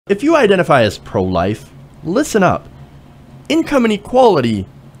If you identify as pro-life, listen up. Income inequality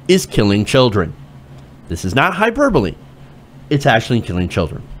is killing children. This is not hyperbole. It's actually killing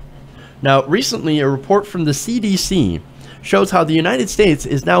children. Now, recently, a report from the CDC shows how the United States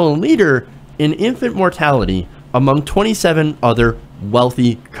is now a leader in infant mortality among 27 other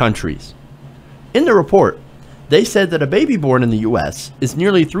wealthy countries. In the report, they said that a baby born in the US is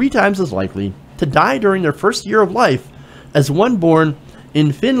nearly 3 times as likely to die during their first year of life as one born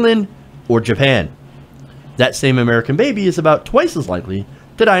in Finland or Japan. That same American baby is about twice as likely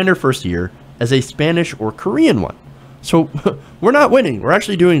to die in their first year as a Spanish or Korean one. So we're not winning. We're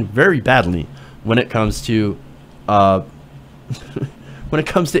actually doing very badly when it comes to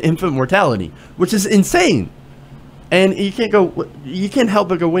infant mortality, which is insane. And you can't help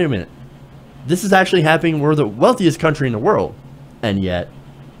but go, wait a minute. This is actually happening. We're the wealthiest country in the world, and yet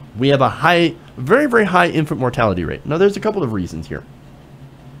we have a high, very, very high infant mortality rate. Now, there's a couple of reasons here,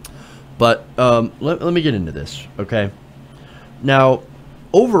 but let me get into this, okay? Now,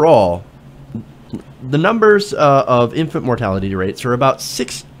 overall, the numbers of infant mortality rates are about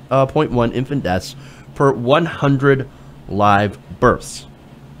 6.1 infant deaths per 100 live births.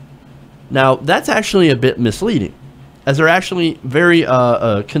 Now, that's actually a bit misleading, as there are actually very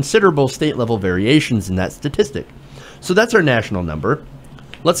considerable state-level variations in that statistic. So that's our national number.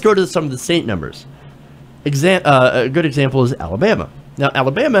 Let's go to some of the state numbers. A good example is Alabama. Now,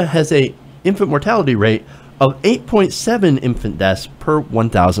 Alabama has a infant mortality rate of 8.7 infant deaths per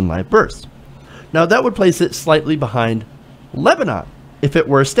 1,000 live births. Now, that would place it slightly behind Lebanon if it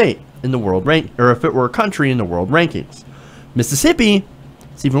were a state in the world rank, or if it were a country in the world rankings. Mississippi,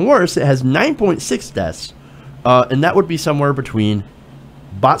 it's even worse. It has 9.6 deaths, and that would be somewhere between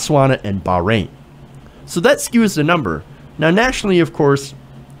Botswana and Bahrain. So that skews the number. Now, nationally, of course,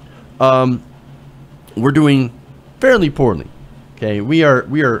 we're doing fairly poorly. Okay, we are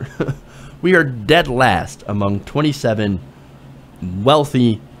we are dead last among 27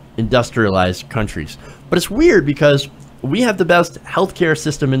 wealthy, industrialized countries. But it's weird because we have the best healthcare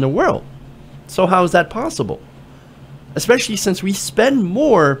system in the world. So how is that possible? Especially since we spend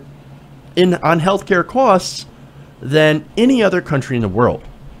more on healthcare costs than any other country in the world.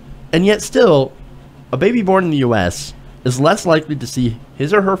 And yet still, a baby born in the US is less likely to see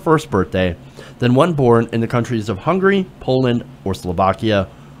his or her first birthday than one born in the countries of Hungary, Poland, or Slovakia,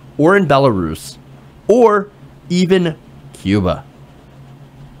 or in Belarus, or even Cuba.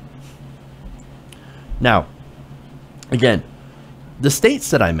 Now, again, the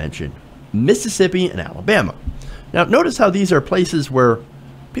states that I mentioned, Mississippi and Alabama. Now, notice how these are places where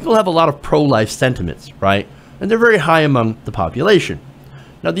people have a lot of pro-life sentiments, right? And they're very high among the population.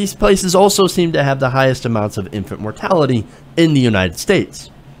 Now, these places also seem to have the highest amounts of infant mortality in the United States.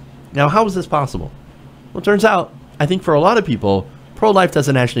 Now, how is this possible? Well, it turns out, I think for a lot of people, pro-life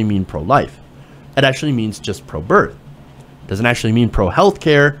doesn't actually mean pro-life. It actually means just pro-birth. It doesn't actually mean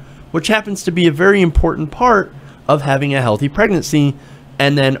pro-healthcare, which happens to be a very important part of having a healthy pregnancy,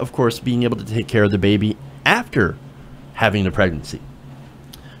 and then, of course, being able to take care of the baby after having the pregnancy.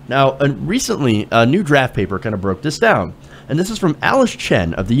 Now, recently, a new draft paper kind of broke this down. And this is from Alice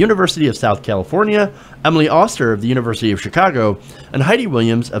Chen of the University of South California, Emily Oster of the University of Chicago, and Heidi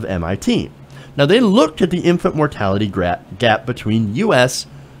Williams of MIT. Now, they looked at the infant mortality gap between U.S.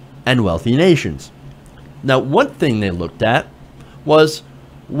 and wealthy nations. Now, one thing they looked at was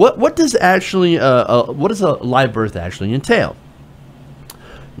what does a live birth actually entail?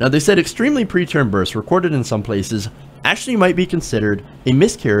 Now, they said extremely preterm births recorded in some places actually might be considered a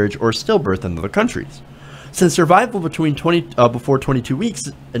miscarriage or stillbirth in other countries, since survival between before 22 weeks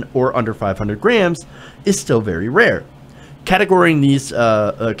or under 500 grams is still very rare. Categorizing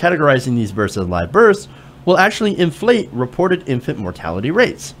these births as live births will actually inflate reported infant mortality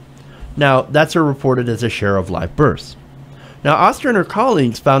rates. Now, that's reported as a share of live births. Now, Oster and her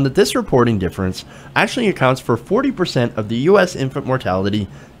colleagues found that this reporting difference actually accounts for 40% of the U.S. infant mortality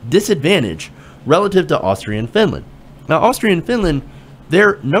disadvantage relative to Austria and Finland. Now, Austria and Finland,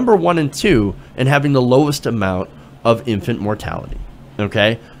 they're number 1 and 2 in having the lowest amount of infant mortality,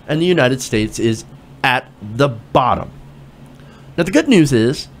 okay? And the United States is at the bottom. Now, the good news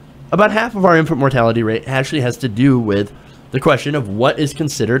is about half of our infant mortality rate actually has to do with the question of what is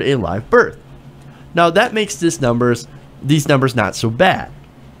considered a live birth. Now, that makes these numbers not so bad.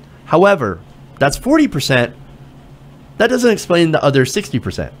 However, that's 40%. That doesn't explain the other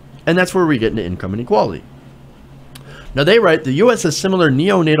 60%. And that's where we get into income inequality. Now, they write the U.S. has similar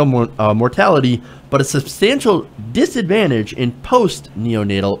neonatal mortality, but a substantial disadvantage in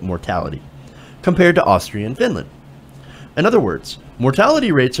post-neonatal mortality compared to Austria and Finland. In other words,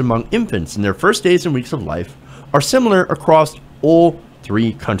 mortality rates among infants in their first days and weeks of life are similar across all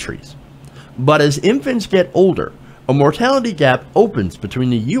 3 countries. But as infants get older, a mortality gap opens between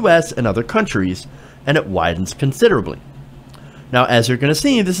the US and other countries, and it widens considerably. Now, as you're going to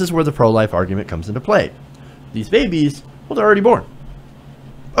see, this is where the pro-life argument comes into play. These babies, well, they're already born.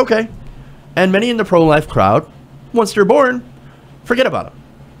 Okay. And many in the pro-life crowd, once they're born, forget about them.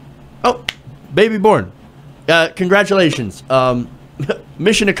 Oh, baby born. Congratulations.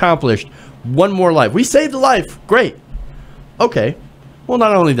 Mission accomplished. One more life. We saved a life. Great. Okay. Well,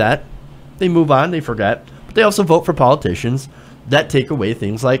 not only that, they move on, they forget, but they also vote for politicians that take away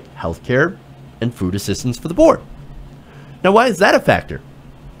things like healthcare and food assistance for the poor. Now, why is that a factor?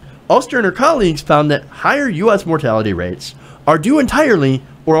 Ulster and her colleagues found that higher U.S. mortality rates are due entirely,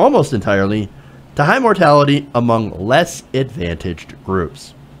 or almost entirely, to high mortality among less advantaged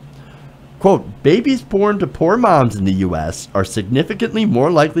groups. Quote, babies born to poor moms in the U.S. are significantly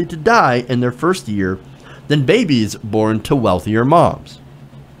more likely to die in their first year than babies born to wealthier moms.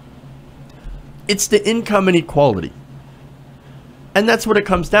 It's the income inequality. And that's what it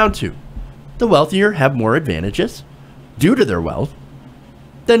comes down to. The wealthier have more advantages due to their wealth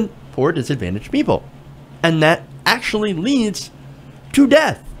than poor disadvantaged people. And that actually leads to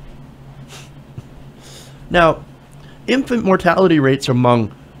death. Now, infant mortality rates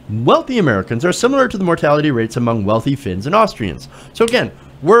among wealthy Americans are similar to the mortality rates among wealthy Finns and Austrians. So again,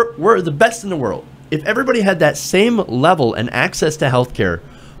 we're the best in the world. If everybody had that same level and access to healthcare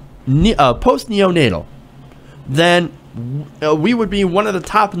post-neonatal, then we would be one of the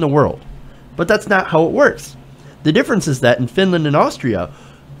top in the world. But that's not how it works. The difference is that in Finland and Austria,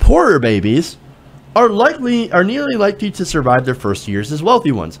 poorer babies are nearly likely to survive their first years as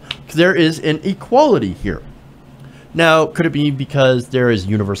wealthy ones, because there is an equality here. Now, could it be because there is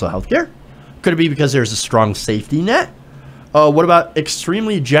universal health care? Could it be because there's a strong safety net? What about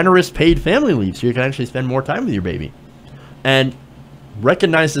extremely generous paid family leave, so you can actually spend more time with your baby and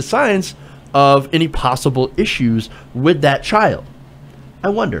recognize the signs of any possible issues with that child? I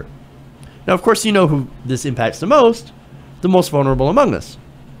wonder. Now, of course, you know who this impacts the most vulnerable among us.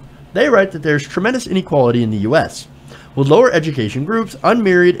 They write that there's tremendous inequality in the U.S., with lower education groups,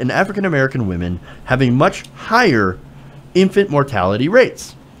 unmarried, and African-American women having much higher infant mortality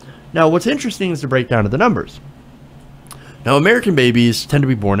rates. Now, what's interesting is the breakdown of the numbers. Now, American babies tend to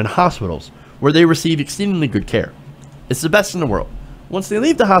be born in hospitals, where they receive exceedingly good care. It's the best in the world. Once they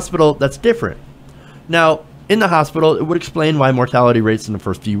leave the hospital, that's different. Now, in the hospital, it would explain why mortality rates in the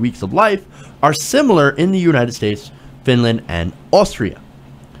first few weeks of life are similar in the United States, Finland, and Austria.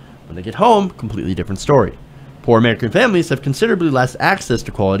 When they get home, completely different story. Poor American families have considerably less access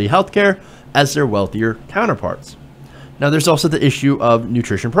to quality healthcare as their wealthier counterparts. Now, there's also the issue of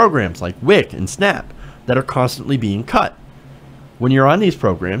nutrition programs like WIC and SNAP that are constantly being cut. When you're on these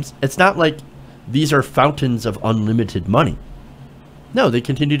programs, it's not like these are fountains of unlimited money. No, they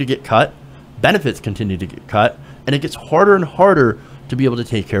continue to get cut, benefits continue to get cut, and it gets harder and harder to be able to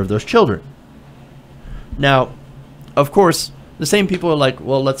take care of those children. Now, of course, the same people are like,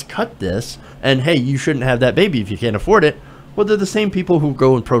 well, let's cut this, and hey, you shouldn't have that baby if you can't afford it. Well, they're the same people who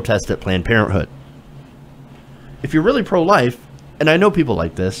go and protest at Planned Parenthood. If you're really pro-life, and I know people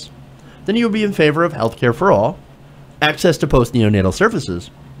like this, then you'll be in favor of healthcare for all, access to post-neonatal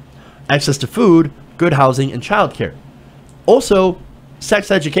services, access to food, good housing, and childcare. Also, sex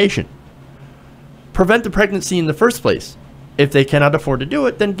education. Prevent the pregnancy in the first place. If they cannot afford to do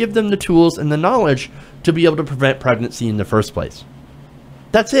it, then give them the tools and the knowledge to be able to prevent pregnancy in the first place.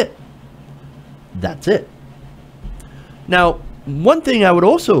 That's it. That's it. Now, one thing I would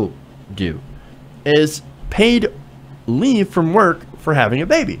also do is paid leave from work for having a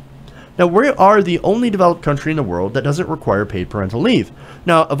baby. Now, we are the only developed country in the world that doesn't require paid parental leave.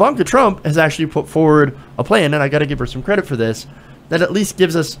 Now, Ivanka Trump has actually put forward a plan, and I got to give her some credit for this, that at least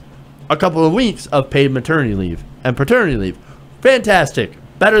gives us a couple of weeks of paid maternity leave and paternity leave. Fantastic.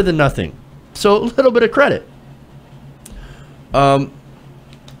 Better than nothing. So a little bit of credit. That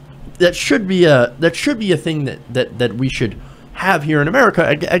should be a thing that we should have here in America.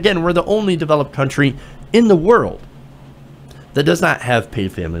 Again, we're the only developed country in the world that does not have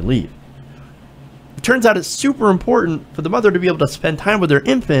paid family leave. It turns out it's super important for the mother to be able to spend time with her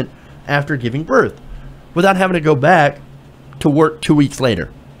infant after giving birth without having to go back to work 2 weeks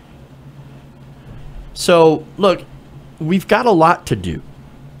later. So, look, we've got a lot to do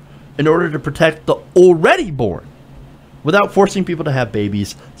in order to protect the already born without forcing people to have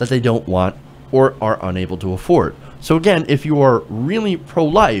babies that they don't want or are unable to afford. So again, if you are really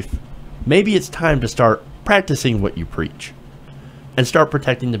pro-life, maybe it's time to start practicing what you preach and start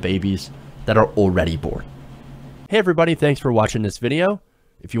protecting the babies that are already born. Hey everybody, thanks for watching this video.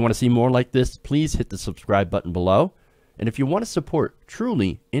 If you want to see more like this, please hit the subscribe button below. And if you want to support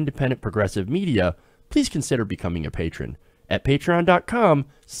truly independent progressive media, please consider becoming a patron at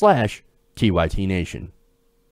patreon.com/TYTNation.